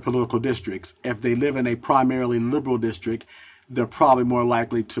their political districts. If they live in a primarily liberal district, they're probably more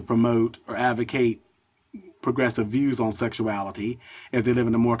likely to promote or advocate progressive views on sexuality. If they live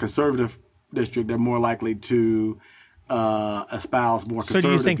in a more conservative district, they're more likely to espouse more conservative. So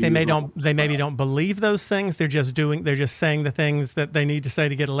do you think views they maybe don't believe those things? They're just saying the things that they need to say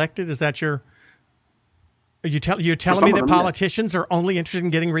to get elected? Is that you're telling me that politicians are only interested in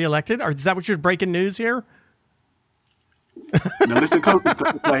getting reelected? Or is that what you're breaking news here? Now listen closely,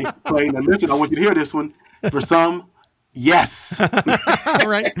 Clay. Now listen, I want you to hear this one. For some, yes.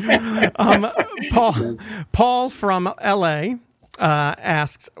 Right. Paul from LA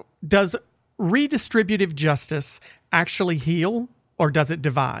asks, does redistributive justice actually heal, or does it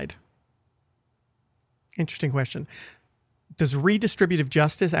divide? Interesting question. Does redistributive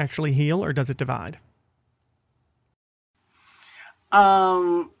justice actually heal, or does it divide?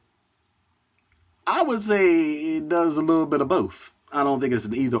 I would say it does a little bit of both. I don't think it's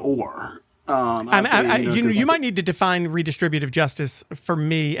an either or. You might need to define redistributive justice for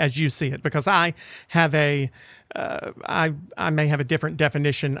me as you see it, because I have I may have a different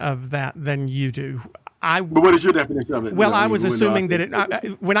definition of that than you do. But what is your definition of it? Well, I was assuming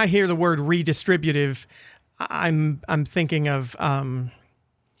that when I hear the word redistributive, I'm thinking of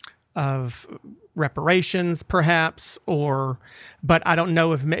reparations, perhaps, but I don't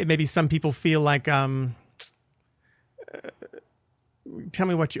know if maybe some people feel like. Tell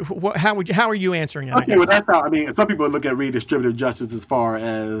me how are you answering it? Okay, well that's how. I mean, some people look at redistributive justice as far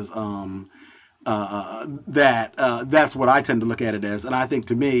as that's what I tend to look at it as, and I think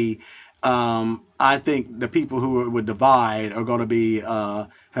to me. I think the people who would divide are going to be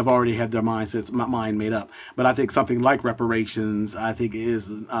have already had their mind made up. But I think something like reparations, I think,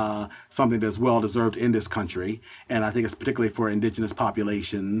 is something that's well deserved in this country, and I think it's particularly for indigenous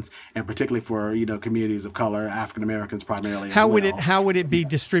populations, and particularly for communities of color, African Americans primarily. How would it be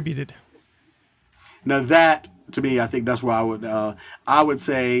distributed? Now that, to me, I think that's where I would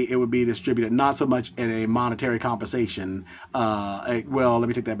say it would be distributed not so much in a monetary compensation. Well, let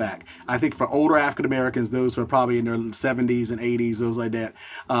me take that back. I think for older African Americans, those who are probably in their 70s and 80s, those like that,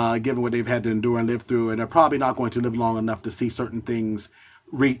 given what they've had to endure and live through, and they're probably not going to live long enough to see certain things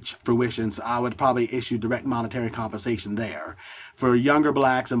reach fruition. So I would probably issue direct monetary compensation there. For younger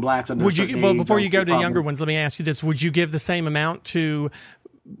blacks and blacks under a certain Well, age, before you go to the younger ones, let me ask you this: would you give the same amount to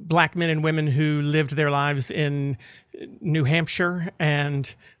black men and women who lived their lives in New Hampshire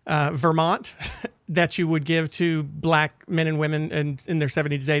and Vermont that you would give to black men and women in their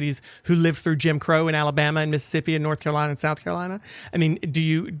 70s, 80s who lived through Jim Crow in Alabama and Mississippi and North Carolina and South Carolina? I mean,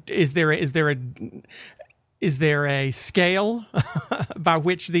 is there a scale by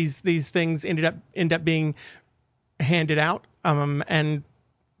which these things end up being handed out? And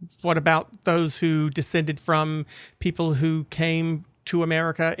what about those who descended from people who came to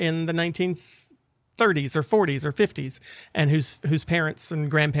America in the 1930s or 40s or 50s, and whose parents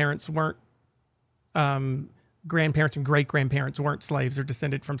and grandparents weren't grandparents and great grandparents weren't slaves or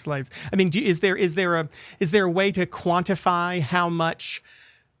descended from slaves? I mean, is there a way to quantify how much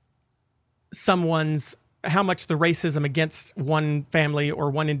the racism against one family or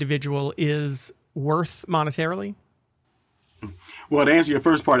one individual is worth monetarily? Well, to answer your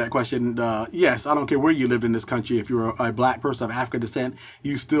first part of that question, yes, I don't care where you lived in this country. If you're a black person of African descent,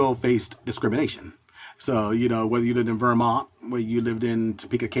 you still faced discrimination. So, whether you lived in Vermont, whether you lived in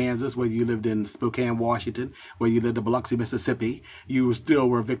Topeka, Kansas, whether you lived in Spokane, Washington, whether you lived in Biloxi, Mississippi, you still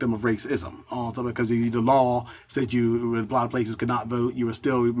were a victim of racism. Also, because the law said you, in a lot of places, could not vote. You were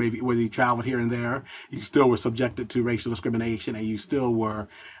still, maybe whether you traveled here and there, you still were subjected to racial discrimination, and you still were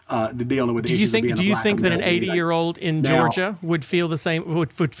dealing with the issues of being a black Do you think that an 80-year-old in Now, Georgia would feel the same?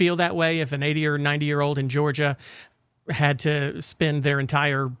 Would feel that way if an 80 or 90-year-old in Georgia had to spend their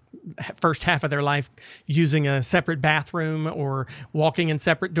entire first half of their life using a separate bathroom or walking in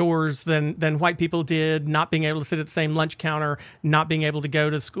separate doors than white people did, not being able to sit at the same lunch counter, not being able to go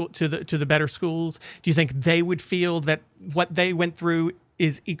to school to the better schools? Do you think they would feel that what they went through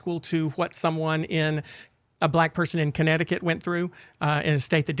is equal to what someone in a black person in Connecticut went through in a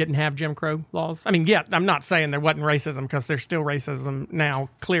state that didn't have Jim Crow laws? I mean, yeah, I'm not saying there wasn't racism, because there's still racism now,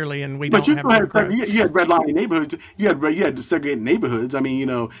 clearly, and we don't have Jim Crow. You had redlining neighborhoods. You had segregated neighborhoods. I mean,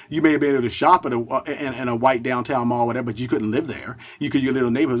 you may have been able to shop at in a white downtown mall, or whatever, but you couldn't live there. Your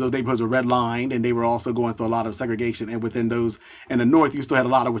little neighborhoods. Those neighborhoods were redlined, and they were also going through a lot of segregation. And within those, in the North, you still had a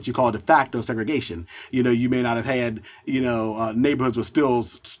lot of what you call de facto segregation. You may not have had, neighborhoods were still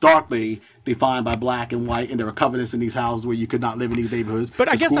starkly defined by black and white, and there were covenants in these houses where you could not live in these neighborhoods. But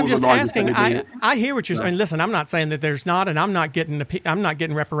I guess I'm just asking. I hear what you're saying. Listen, I'm not saying that there's not, and I'm not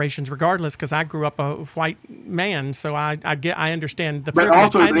getting reparations regardless, because I grew up a white man, so I understand the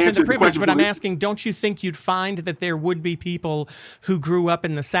privilege. I understand the privilege, but I'm asking, don't you think you'd find that there would be people who grew up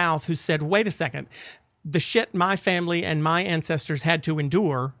in the South who said, wait a second, the shit my family and my ancestors had to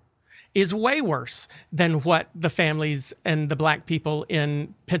endure is way worse than what the families and the black people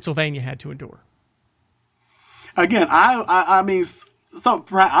in Pennsylvania had to endure? Again, I mean,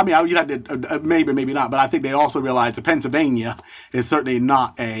 you'd have to maybe not, but I think they also realized that Pennsylvania is certainly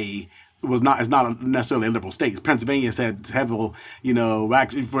not is not necessarily a liberal state. Pennsylvania said several,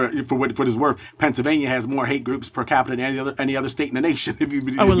 actually for what it's worth, Pennsylvania has more hate groups per capita than any other state in the nation.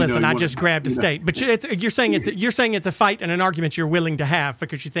 I just grabbed a state, but you're saying it's a fight and an argument you're willing to have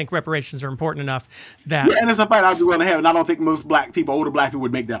because you think reparations are important enough that. Yeah, and it's a fight I'd be willing to have, and I don't think most older black people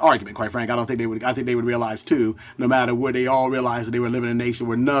would make that argument. Quite frankly, I don't think they would. I think they would realize too, no matter where they all realized that they were living in a nation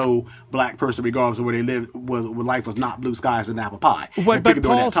where no black person, regardless of where they lived, life was not blue skies and apple pie. But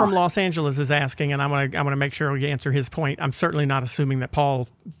Paul from Los Angeles is asking, and I want to make sure we answer his point. I'm certainly not assuming that Paul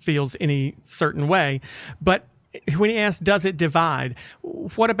feels any certain way, but when he asks, does it divide?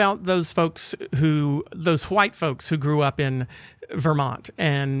 What about those white folks who grew up in Vermont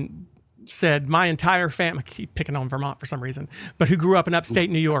and said, my entire family, I keep picking on Vermont for some reason, but who grew up in upstate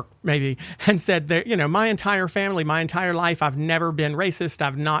New York maybe, and said that, my entire family, my entire life, I've never been racist.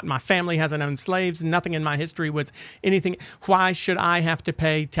 My family hasn't owned slaves. Nothing in my history was anything. Why should I have to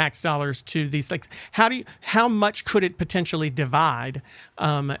pay tax dollars to these things? How much could it potentially divide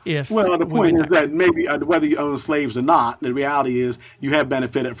if? Well, the point is that maybe whether you own slaves or not, the reality is you have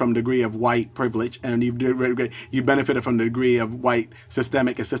benefited from the degree of white privilege, and you benefited from the degree of white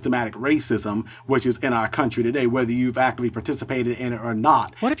systemic and systematic racism, which is in our country today, whether you've actively participated in it or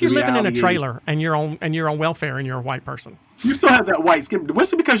not. What if you're living in a trailer and you're on welfare and you're a white person? You still have that white skin.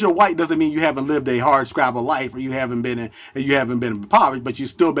 Just because you're white doesn't mean you haven't lived a hard scrabble life, or you haven't been impoverished. But you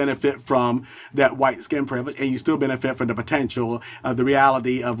still benefit from that white skin privilege, and you still benefit from the potential of the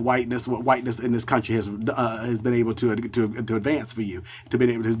reality of whiteness. What whiteness in this country has been able to advance for you,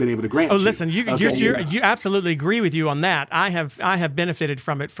 has been able to grant. Oh, listen, you absolutely agree with you on that. I have benefited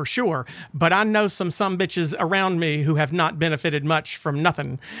from it for sure, but I know some bitches around me who have not benefited much from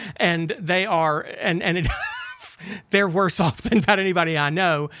nothing, and they are and it. They're worse off than about anybody I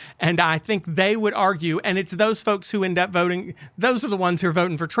know. And I think they would argue, and it's those folks who end up voting, those are the ones who are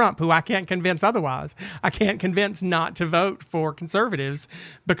voting for Trump, who I can't convince otherwise. I can't convince not to vote for conservatives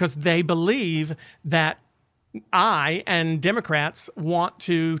because they believe that I and Democrats want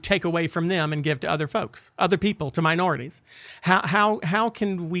to take away from them and give to other folks, other people, to minorities. How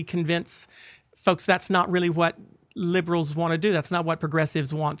can we convince folks that's not really what liberals want to do? That's not what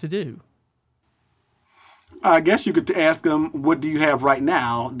progressives want to do. I guess you could ask them, what do you have right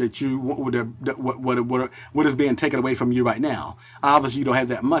now that you what is being taken away from you right now? Obviously, you don't have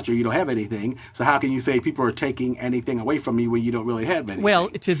that much, or you don't have anything. So how can you say people are taking anything away from you when you don't really have anything? Well,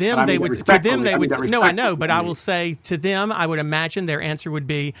 to them they would. No, I know, but I will say to them, I would imagine their answer would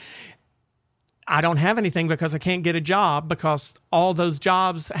be, I don't have anything because I can't get a job because all those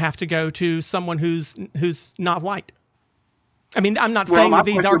jobs have to go to someone who's not white. I mean, I'm not saying that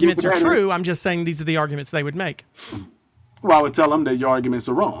these arguments are true. I'm just saying these are the arguments they would make. Well, I would tell them that your arguments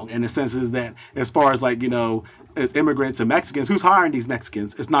are wrong. And the sense is that as far as as immigrants and Mexicans, who's hiring these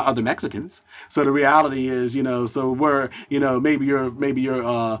Mexicans? It's not other Mexicans. So the reality is, so we're, maybe you're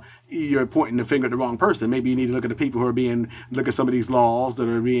pointing the finger at the wrong person. Maybe you need to look at the people who are look at some of these laws that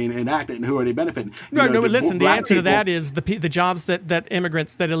are being enacted and who are they benefiting. No, listen, the answer to that is the jobs that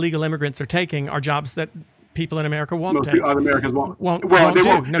illegal immigrants are taking are jobs that people in America won't take. Other Americans won't do.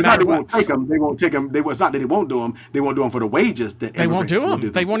 No matter what. They won't take them. It's not that they won't do them. They won't do them for the wages that they won't do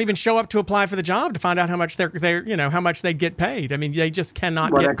them. They won't even show up to apply for the job to find out how much how much they'd get paid. I mean, they just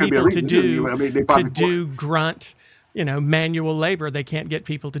cannot get people to do grunt, manual labor. They can't get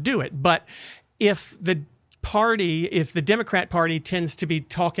people to do it. But if the Democrat Party tends to be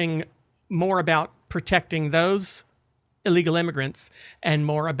talking more about protecting those illegal immigrants and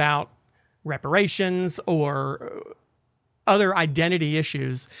more about reparations or other identity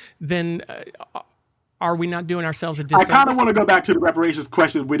issues, then are we not doing ourselves a disservice? I kind of want to go back to the reparations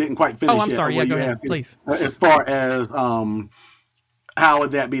question we didn't quite finish yet. Oh, I'm sorry. Yeah, go ahead, please. As far as how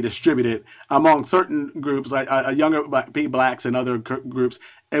would that be distributed among certain groups, like younger blacks and other groups?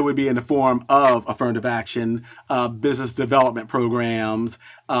 It would be in the form of affirmative action, business development programs,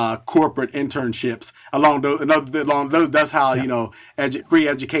 corporate internships. Along those, that's how free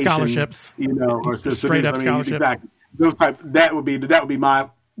education, scholarships, or straight up scholarships. Exactly. That would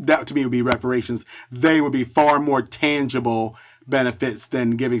to me would be reparations. They would be far more tangible benefits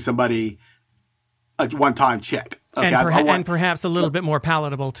than giving somebody a one-time check. Okay? And perhaps a little bit more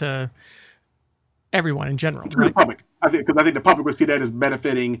palatable to everyone in general, to right? the public. I think the public would see that as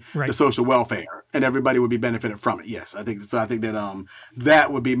benefiting the social welfare, and everybody would be benefited from it. Yes, I think so. I think that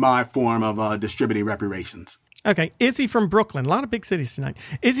that would be my form of distributing reparations. Okay, Izzy from Brooklyn. A lot of big cities tonight.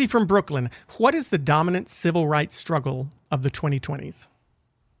 Izzy from Brooklyn. What is the dominant civil rights struggle of the 2020s?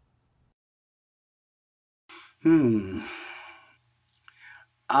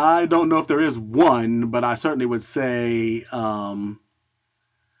 I don't know if there is one, but I certainly would say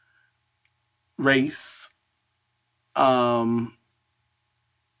race,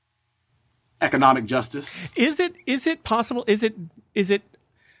 economic justice. Is it possible? Is it?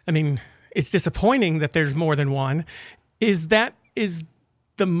 I mean, it's disappointing that there's more than one. Is the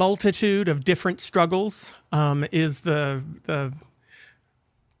multitude of different struggles? Is the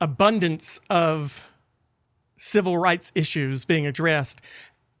abundance of civil rights issues being addressed?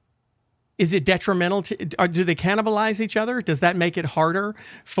 Is it detrimental or do they cannibalize each other? Does that make it harder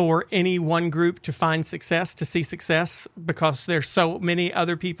for any one group to find success, to see success, because there's so many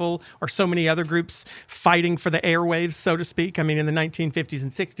other people or so many other groups fighting for the airwaves, so to speak? I mean, in the 1950s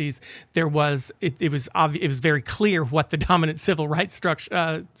and 60s, it was very clear what the dominant civil rights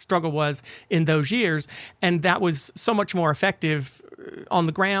struggle was in those years, and that was so much more effective on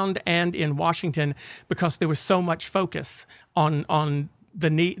the ground and in Washington because there was so much focus on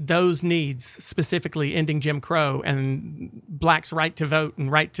those needs, specifically ending Jim Crow and blacks' right to vote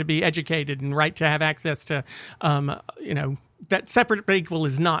and right to be educated and right to have access to, that separate but equal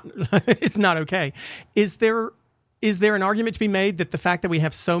is not, it's not okay. Is there an argument to be made that the fact that we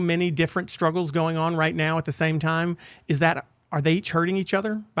have so many different struggles going on right now at the same time, are they each hurting each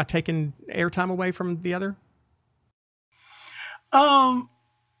other by taking airtime away from the other?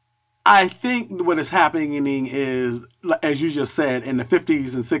 I think what is happening is, as you just said, in the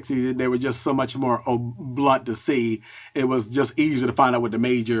 50s and 60s, they were just so much more blunt to see. It was just easier to find out what the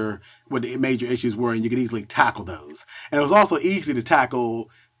major issues were, and you could easily tackle those. And it was also easy to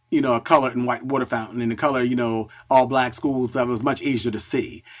tackle, a colored and white water fountain, and the color, all black schools. That was much easier to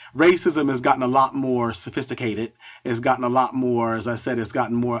see. Racism has gotten a lot more sophisticated. It's gotten a lot more, as I said, it's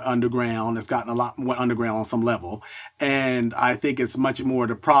gotten more underground. It's gotten a lot more underground on some level. And I think it's much more,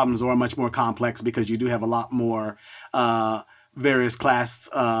 the problems are much more complex because you do have a lot more various class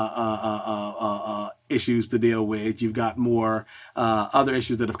issues to deal with. You've got more other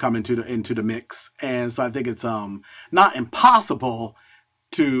issues that have come into the mix. And so I think it's not impossible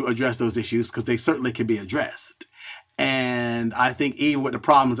to address those issues, because they certainly can be addressed. And I think even with the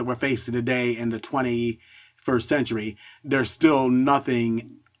problems that we're facing today in the 21st century, there's still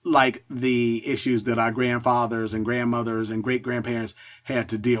nothing like the issues that our grandfathers and grandmothers and great grandparents had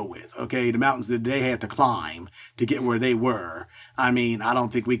to deal with. Okay, the mountains that they had to climb to get where they were. I mean, I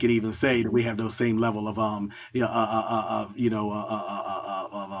don't think we could even say that we have those same level of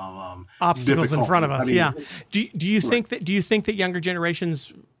obstacles in front of us. I mean, Yeah. Do you think that younger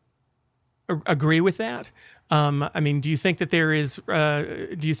generations agree with that? I mean, do you think that there is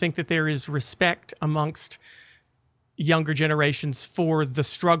respect amongst younger generations for the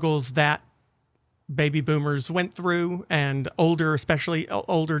struggles that baby boomers went through, and especially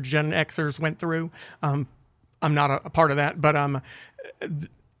older Gen Xers went through? I'm not a part of that, but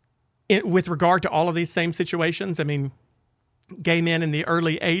with regard to all of these same situations, I mean, gay men in the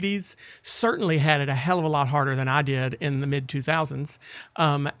early 80s certainly had it a hell of a lot harder than I did in the mid 2000s.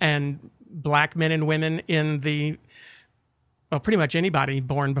 And black men and women pretty much anybody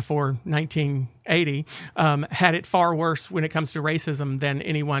born before 1980 had it far worse when it comes to racism than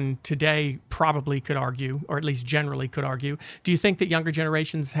anyone today probably could argue, or at least generally could argue. Do you think that younger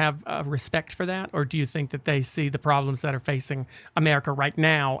generations have respect for that, or do you think that they see the problems that are facing America right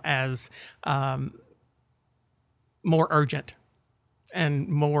now as more urgent and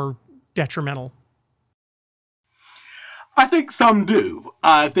more detrimental? I think some do.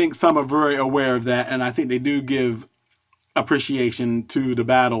 I think some are very aware of that, and I think they do give appreciation to the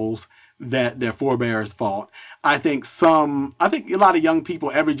battles that their forebears fought. I think a lot of young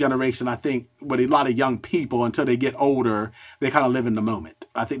people, every generation, with a lot of young people, until they get older, they kind of live in the moment.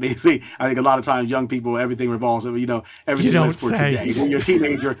 I think a lot of times young people, everything revolves, everything is for today. When you're a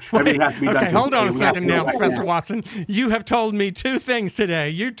teenager, everything has to be done today. Okay, hold on a second now, Professor Watson. You have told me two things today.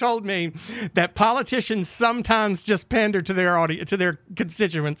 You told me that politicians sometimes just pander to their audience, to their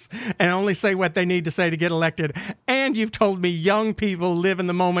constituents, and only say what they need to say to get elected. And you've told me young people live in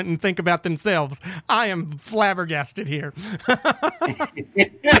the moment and think about themselves. I am flabbergasted here. But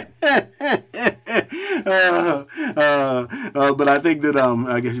I think that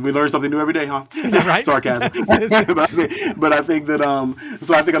I guess we learn something new every day, huh? Right. Sarcasm. But I think that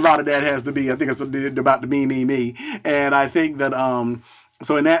so I think a lot of that has to be, I think it's about the me, and I think that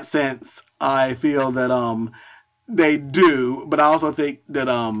so in that sense I feel that they do, but I also think that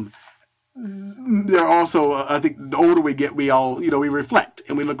they're also, I think the older we get, we all, we reflect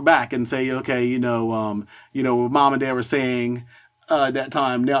and we look back and say, okay, mom and dad were saying at that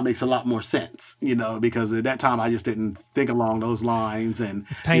time, now it makes a lot more sense, because at that time I just didn't think along those lines. And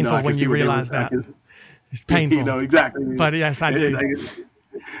it's painful when you realize that. It's painful. Exactly. But yes, I do.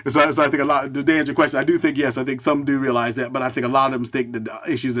 So I think a lot, to answer your question, I do think, yes, I think some do realize that, but I think a lot of them think that the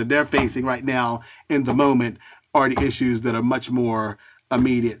issues that they're facing right now in the moment are the issues that are much more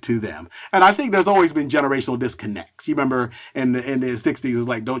immediate to them. And I think there's always been generational disconnects. You remember in the 60s, it was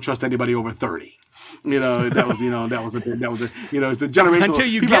like, don't trust anybody over 30. That was it's the generational. Until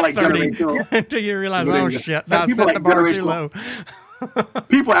you get 30, until you realize, oh shit, now set the bar too low.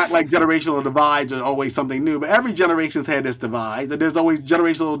 People act like generational divides are always something new, but every generation's had this divide. There's always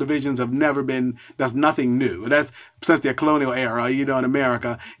generational divisions that's nothing new. That's since the colonial era, in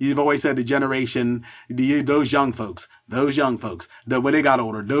America, you've always had the generation, those young folks, when they got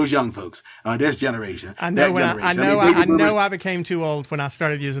older, those young folks, this generation. I know I became too old when I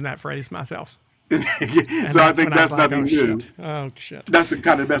started using that phrase myself. So I think that's nothing new. Oh, shit. That's the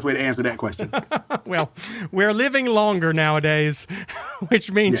kind of best way to answer that question. Well, we're living longer nowadays,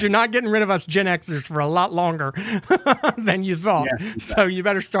 which means you're not getting rid of us Gen Xers for a lot longer than you thought. Yes, exactly. So you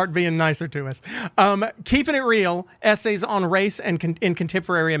better start being nicer to us. Keeping It Real, Essays on Race and in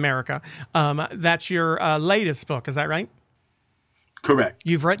Contemporary America. That's your latest book, is that right? Correct.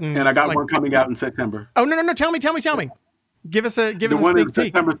 You've written... And I got one coming out in September. Oh, no. Tell me. Give us a The one in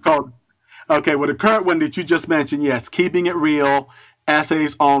September is called... Okay, well, the current one that you just mentioned, yes, Keeping It Real,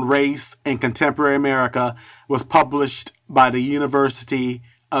 Essays on Race and Contemporary America, was published by the University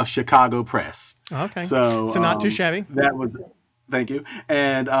of Chicago Press. Okay. So So not too shabby. that was, thank you.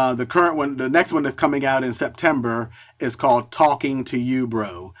 And the current one, the next one that's coming out in September is called Talking to You,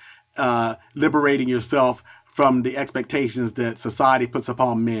 Bro. Liberating yourself from the expectations that society puts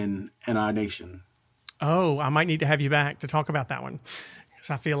upon men in our nation. Oh, I might need to have you back to talk about that one because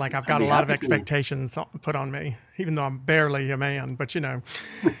I feel like I've I'd got a be lot of happy to. expectations put on me, even though I'm barely a man. But Oh.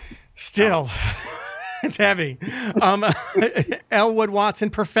 still, it's heavy. Um, Elwood Watson,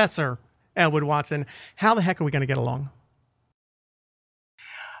 Professor Elwood Watson, how the heck are we going to get along?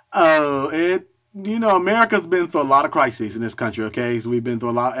 Oh, America's been through a lot of crises in this country, okay? So we've been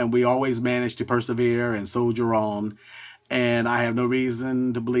through a lot, and we always manage to persevere and soldier on. And I have no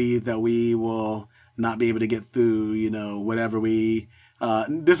reason to believe that we will not be able to get through, whatever we.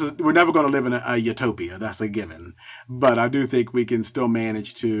 We're never going to live in a utopia. That's a given. But I do think we can still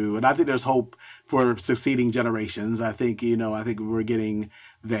manage to, and I think there's hope for succeeding generations. I think we're getting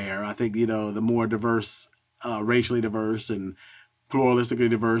there. I think, the more diverse, racially diverse and pluralistically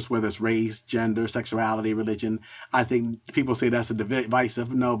diverse, whether it's race, gender, sexuality, religion. I think people say that's a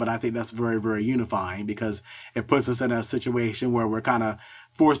divisive. No, but I think that's very, very unifying because it puts us in a situation where we're kind of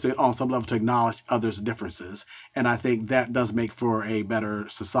forced to, on some level, to acknowledge others' differences. And I think that does make for a better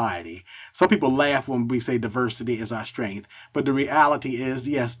society. Some people laugh when we say diversity is our strength, but the reality is,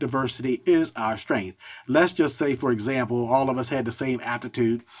 yes, diversity is our strength. Let's just say, for example, all of us had the same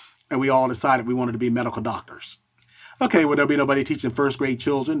aptitude and we all decided we wanted to be medical doctors. Okay, well, there'll be nobody teaching first grade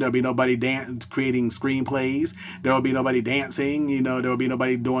children. There'll be nobody creating screenplays. There'll be nobody dancing. There'll be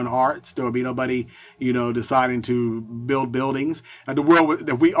nobody doing arts. There'll be nobody, deciding to build buildings. And the world,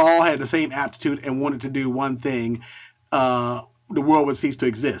 if we all had the same aptitude and wanted to do one thing, the world would cease to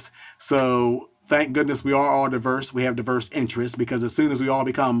exist. So thank goodness we are all diverse. We have diverse interests because as soon as we all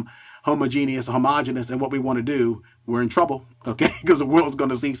become homogeneous in what we want to do, we're in trouble, okay? Because the world's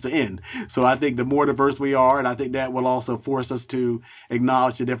going to cease to end. So I think the more diverse we are, and I think that will also force us to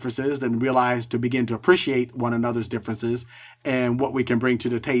acknowledge the differences and realize to begin to appreciate one another's differences and what we can bring to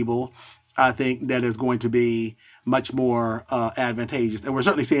the table. I think that is going to be much more advantageous. And we're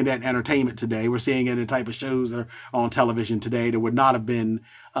certainly seeing that in entertainment today. We're seeing it in the type of shows that are on television today that would not have been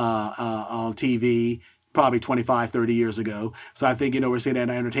on TV probably 25, 30 years ago. So I think, we're seeing it in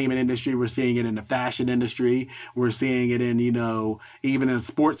the entertainment industry. We're seeing it in the fashion industry. We're seeing it in, even in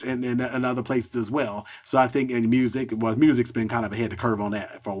sports and other places as well. So I think in music, well, music's been kind of ahead of the curve on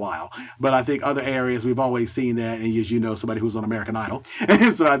that for a while. But I think other areas, we've always seen that. And as you know, somebody who's on American Idol.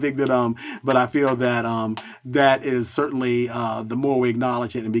 And so I think that, but I feel that that is certainly the more we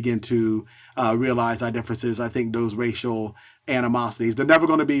acknowledge it and begin to realize our differences, I think those racial animosities, they're never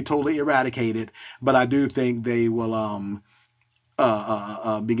going to be totally eradicated, but I do think they will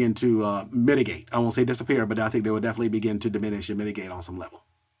begin to mitigate. I won't say disappear, but I think they will definitely begin to diminish and mitigate on some level.